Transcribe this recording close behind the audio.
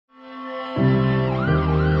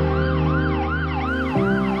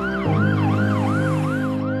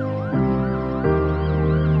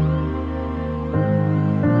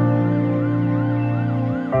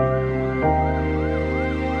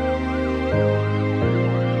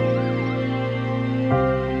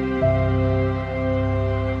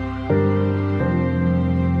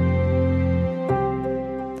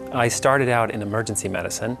I started out in emergency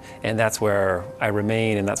medicine, and that's where I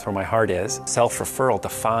remain, and that's where my heart is. Self-referral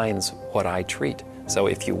defines what I treat. So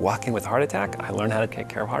if you walk in with a heart attack, I learn how to take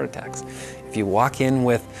care of heart attacks. If you walk in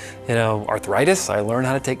with, arthritis, I learn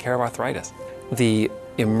how to take care of arthritis. The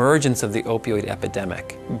emergence of the opioid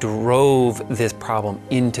epidemic drove this problem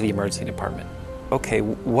into the emergency department. Okay,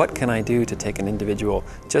 what can I do to take an individual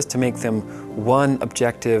just to make them one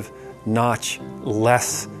objective notch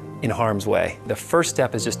less in harm's way? The first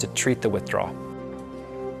step is just to treat the withdrawal.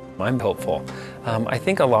 I'm hopeful. I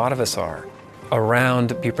think a lot of us are,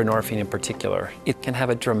 around buprenorphine in particular. It can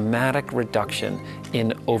have a dramatic reduction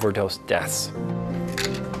in overdose deaths.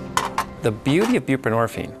 The beauty of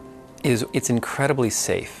buprenorphine is it's incredibly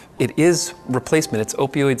safe. It is replacement, it's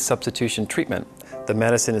opioid substitution treatment. The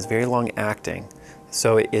medicine is very long acting,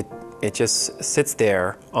 so it just sits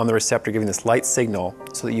there on the receptor giving this light signal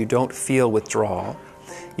so that you don't feel withdrawal.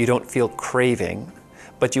 You don't feel craving,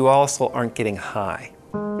 but you also aren't getting high.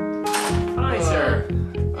 Hi, sir.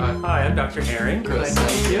 Hi, I'm Dr. Herring. Chris,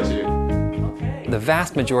 nice to meet you. Okay. The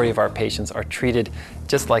vast majority of our patients are treated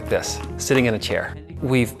just like this, sitting in a chair.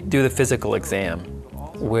 We do the physical exam,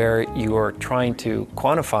 where you are trying to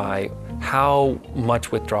quantify how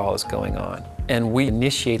much withdrawal is going on. And we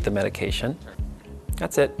initiate the medication.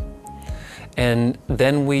 That's it. And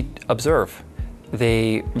then we observe.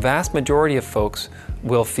 The vast majority of folks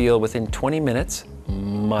will feel within 20 minutes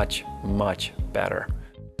much, much better.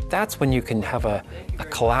 That's when you can have a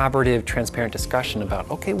collaborative, transparent discussion about,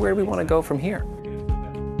 okay, where do we want to go from here?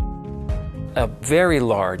 A very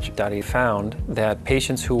large study found that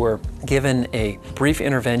patients who were given a brief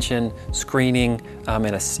intervention, screening, and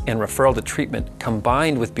referral to treatment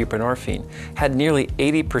combined with buprenorphine had nearly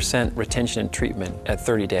 80% retention in treatment at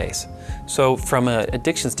 30 days. So from an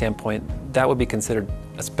addiction standpoint, that would be considered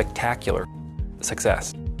a spectacular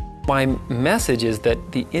success. My message is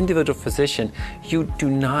that the individual physician, you do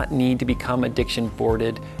not need to become addiction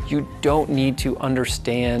boarded. You don't need to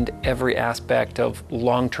understand every aspect of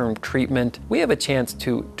long-term treatment. We have a chance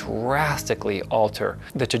to drastically alter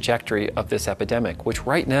the trajectory of this epidemic, which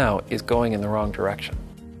right now is going in the wrong direction.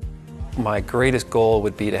 My greatest goal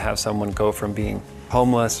would be to have someone go from being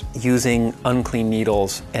homeless, using unclean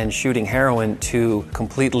needles, and shooting heroin to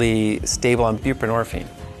completely stable on buprenorphine.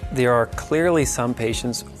 There are clearly some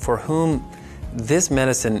patients for whom this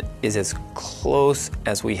medicine is as close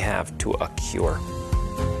as we have to a cure.